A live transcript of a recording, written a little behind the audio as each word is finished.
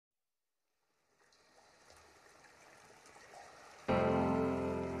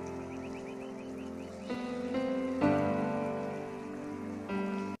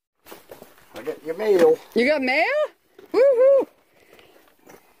I got your mail. You got mail? Woohoo!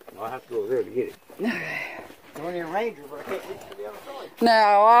 I'll have to go over there to get it. I'm on your Ranger, but I can't reach to the other side.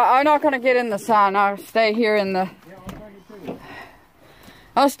 No, I'm not going to get in the sun. I'll stay here in the... Yeah, I'll try to too.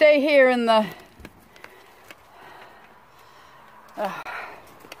 I'll stay here in the...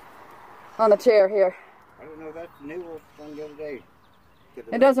 on the chair here. I don't know, that's the new one the other day.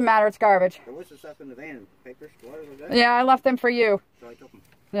 It doesn't matter, it's garbage. There was the stuff in the van, papers, what was that? Yeah, I left them for you. So I took them.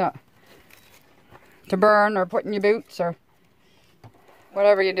 Yeah. To burn or put in your boots or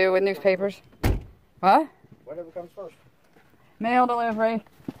whatever you do with newspapers. What? Whatever comes first. Mail delivery.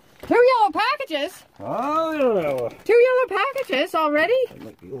 2 yellow packages? Oh, no. 2 yellow packages already? That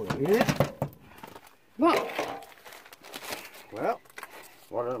might be over here. Well, I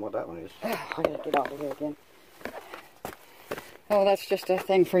don't know what that one is. I gotta get out of here again. Oh, that's just a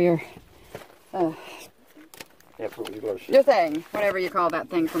thing for your... Yeah, put your gloves. your thing. Whatever you call that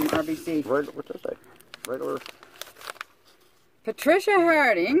thing from RBC. Right, what's this say? Regular. Patricia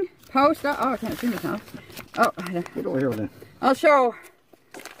Harding, post... Oh, I can't see myself. Oh, Get over here then. I'll show...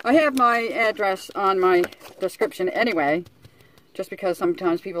 I have my address on my description anyway, just because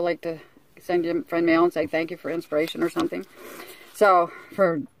sometimes people like to send you friend mail and say thank you for inspiration or something. So,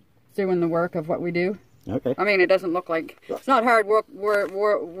 for doing the work of what we do. Okay. I mean, it doesn't look like, it's not hard work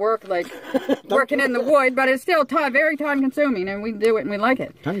like working in the wood, but it's still very time consuming, and we do it and we like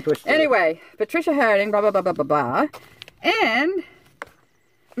it. Tongue twister. Anyway, Patricia Harding, blah, blah, blah, blah, blah, blah, and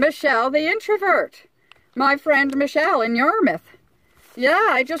Michelle the introvert. My friend Michelle in Yarmouth. Yeah,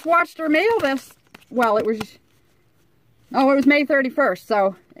 I just watched her mail this, well, it was May 31st,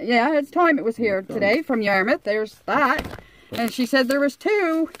 so, yeah, it's time it was here today from Yarmouth. There's that. And she said there was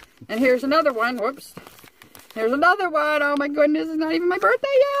 2. And here's another one. Whoops. Here's another one. Oh my goodness, it's not even my birthday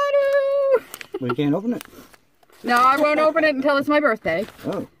yet. Ooh. Well, you can't open it? No, I won't open it until it's my birthday.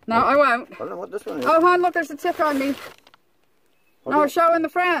 Oh. No, I won't. I don't know what this one is. Oh, hon, look, there's a tick on me. No, showing the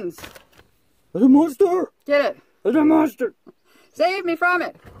friends. There's a monster! Get it. There's a monster! Save me from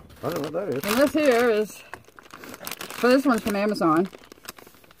it. I don't know what that is. And this here is, so this one's from Amazon.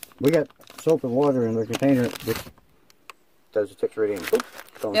 We got soap and water in the container that does the ticks right in. Oops,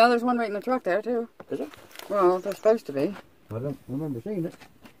 Yeah, there's one right in the truck there, too. Is it? Well, they're supposed to be. I don't remember seeing it.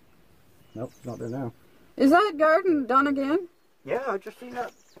 Nope, it's not there now. Is that garden done again? Yeah, I just seen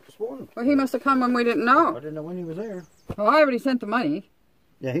that this morning. Well, he must have come when we didn't I know. didn't know when he was there. Well, I already sent the money.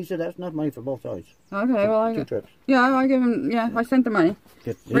 Yeah, he said that's enough money for both sides. Okay, well, 2 trips. Yeah, I give him, yeah, I sent the money.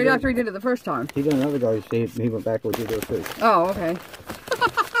 Right after he did it the first time. He did another guy, he went back with you there too. Oh, okay.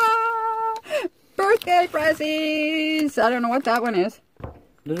 Birthday presents! I don't know what that one is.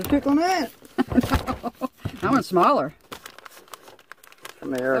 There's a tick on that. That one's smaller.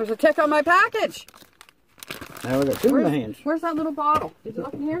 Come here. There's a tick on my package. Now we got 2 in the hands. Where's that little bottle? Did you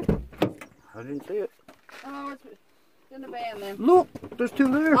look in here? I didn't see it. Oh, it's in the van then. Look, there's 2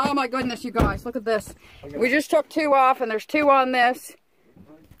 there. Oh my goodness, you guys, look at this. We just took 2 off and there's 2 on this.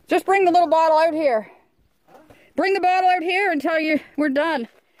 Just bring the little bottle out here. Bring the bottle out here until we're done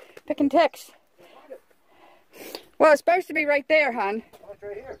picking ticks. Well, it's supposed to be right there, hon. Oh, it's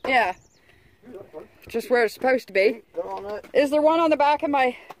right here. Yeah. Just where it's supposed to be. Go on that. Is there one on the back of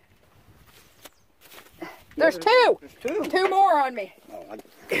my... There's 2. There's 2. 2 more on me.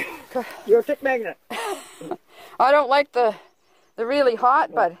 Oh, you're a tick magnet. I don't like the really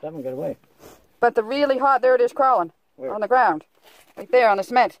hot, but... That one got away. But the really hot, there it is crawling. Where? On the ground. Right there on the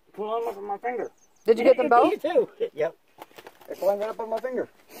cement. Pull on up on my finger. Did you get them both? You too. Yep. They're climbing up on my finger.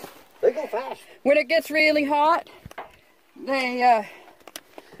 They go fast. When it gets really hot, they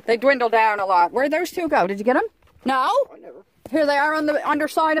dwindle down a lot. Where'd those 2 go? Did you get them? No? I never. Here they are on the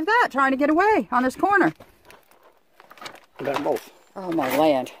underside of that, trying to get away on this corner. I got them both. Oh, my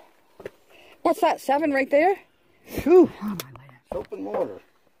land. What's that, 7 right there? Whew. Oh, my land. Soap and water.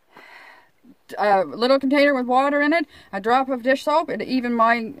 A little container with water in it, a drop of dish soap, and even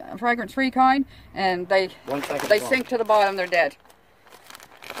my fragrance-free kind, and they sink to the bottom. They're dead.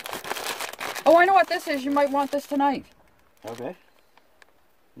 Oh, I know what this is. You might want this tonight. Okay.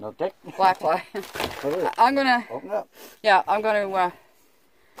 No tick. Black fly. I'm gonna. Open it up. Yeah, I'm gonna.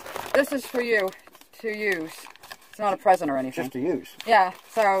 This is for you to use. It's not a present or anything. Just to use. Yeah.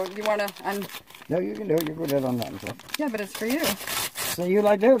 So you wanna? No, you can do it. You put that on that. So. Yeah, but it's for you. So you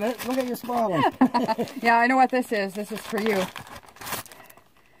like doing it? Look at your smile. Yeah, I know what this is. This is for you.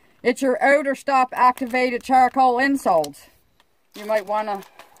 It's your odor stop activated charcoal insoles. You might want to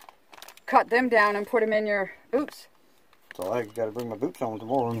cut them down and put them in your boots. So I got to bring my boots on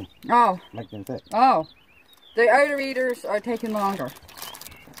tomorrow and make them fit. Oh. The odor eaters are taking longer.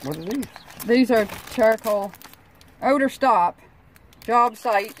 What are these? These are charcoal odor stop job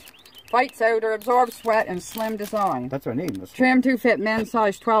site Fights odor, absorbs sweat, and slim design. That's what I need. Trim to fit men's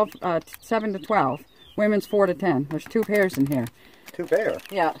size 7 to 12. Women's 4 to 10. There's 2 pairs in here. 2 pair?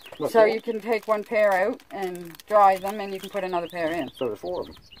 Yeah. So you can take 1 pair out and dry them, and you can put another pair in. So there's 4 of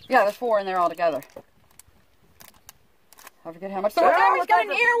them? Yeah, there's 4 in there altogether. I forget how much. So now he's got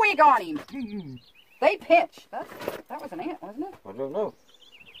an earwig on him. They pinch. That was an ant, wasn't it? I don't know.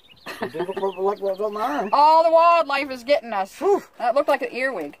 It did look like what was on my arm. All the wildlife is getting us. Whew. That looked like an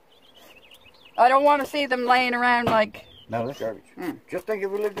earwig. I don't want to see them laying around like... No, that's garbage. Just think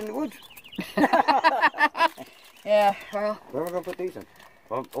if we lived in the woods. Yeah, well... Where are we going to put these in?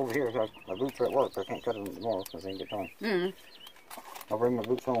 Well, over here, my boots are at work. I can't cut them tomorrow because I didn't get time. I'll bring my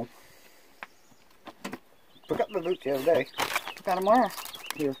boots home. Pick up my boots the other day. Got them where?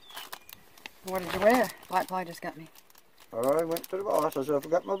 Here. What did you wear? Black Fly just got me. I went to the boss. I said, if I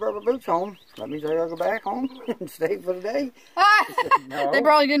got my rubber boots home, let me say I'll go back home and stay for the day. Said, no. They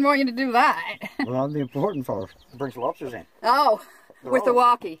probably didn't want you to do that. Well, I'm the important for it. Bring some lobsters in. Oh, with the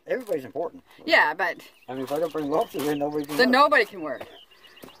walkie. Everybody's important. Yeah, but... I mean, if I don't bring lobsters in, nobody can Then work. Nobody can work.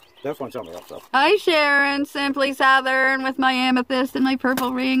 That's one somebody else, though. Hi, Sharon. Simply Southern with my amethyst and my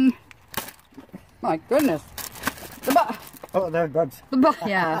purple ring. My goodness. The bug. Oh, there's bugs. The bug.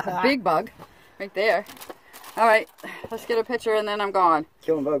 Yeah, it's a big bug. Right there. All right, let's get a picture and then I'm gone.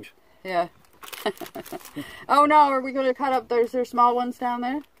 Killing bugs. Yeah. Oh no, are we going to cut up? There's small ones down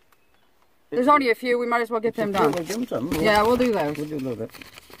there? There's only a few. We might as well get them done. Yeah, we'll do those. We'll do a little bit.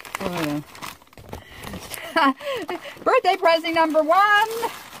 Birthday present number 1.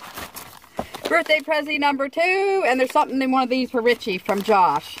 Birthday present number 2. And there's something in one of these for Richie from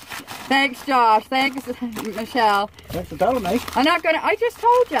Josh. Thanks, Josh. Thanks, Michelle. Thanks for telling me. I'm not going to... I just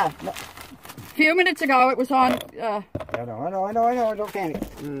told you. No. A few minutes ago it was on... I know. Don't panic.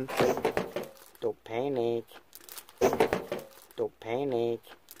 Don't panic. Don't panic.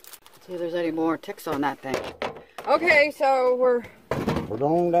 See if there's any more ticks on that thing. Okay, so we're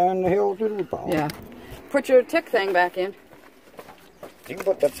going down the hill to the woodpile. Yeah. Put your tick thing back in. You can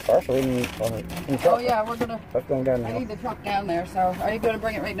put that scarf in the truck. Oh yeah, we're gonna... That's going down the hill. I need the truck down there, so are you gonna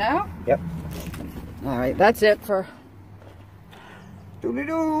bring it right now? Yep. Alright, that's it for...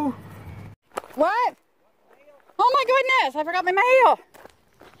 Doodly-doo! What? Oh my goodness, I forgot my mail!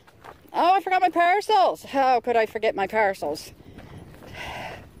 Oh, I forgot my parcels. How could I forget my parcels?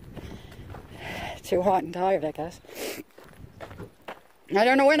 Too hot and tired, I guess. I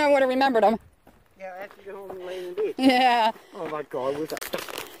don't know when I would have remembered them. Yeah, I have to get home and lay in the ditch. Yeah. Oh my God, what's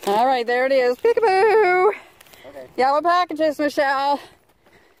that? Alright, there it is. Peekaboo! Okay. Yellow packages, Michelle.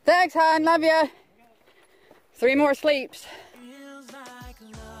 Thanks, hon. Love ya. 3 more sleeps.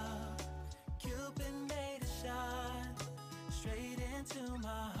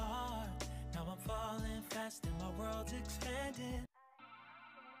 And my world's expanding.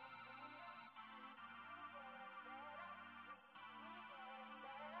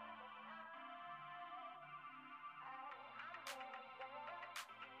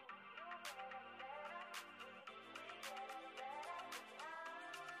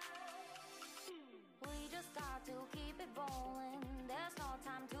 We just got to keep it rolling. There's no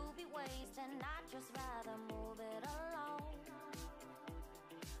time to be wasting. I'd just rather move it along.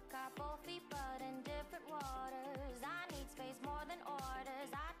 Got both feet but in different waters. I need space more than orders.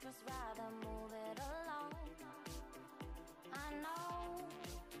 I'd just rather move it along. I know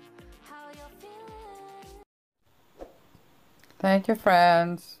how you're feeling. Thank you,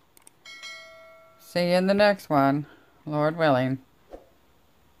 friends. See you in the next one, Lord willing.